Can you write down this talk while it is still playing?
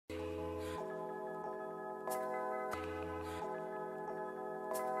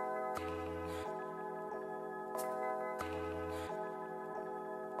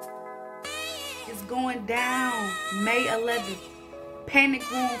going down May 11th.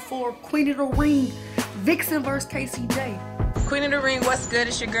 Panic Room 4, Queen of the Ring, Vixen vs. KCJ. Queen of the Ring, what's good?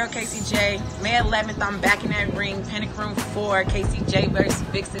 It's your girl KCJ. May 11th, I'm back in that ring. Panic Room 4, KCJ vs.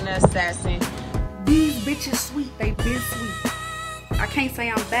 Vixen the Assassin. These bitches sweet, they been sweet. I can't say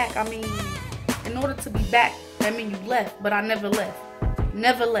I'm back. I mean, in order to be back, that means you left, but I never left.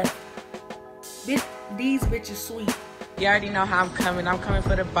 Never left. These bitches sweet. You already know how I'm coming. I'm coming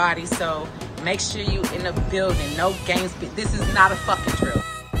for the body, so make sure you in the building. No games. This is not a fucking drill.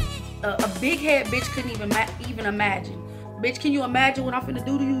 A big head bitch couldn't even imagine. Bitch, can you imagine what I'm finna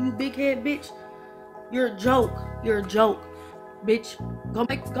do to you, you big head bitch? You're a joke. You're a joke. Bitch,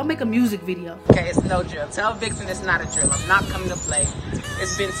 go make a music video. Okay, it's no drill. Tell Vixen it's not a drill. I'm not coming to play.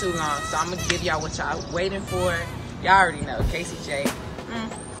 It's been too long, so I'm gonna give y'all what y'all waiting for. Y'all already know, KCJ.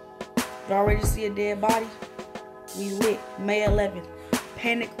 Y'all ready to see a dead body? We lit. May 11th.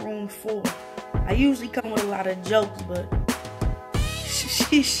 Panic Room 4. I usually come with a lot of jokes, but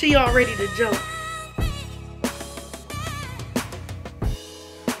she already the joke.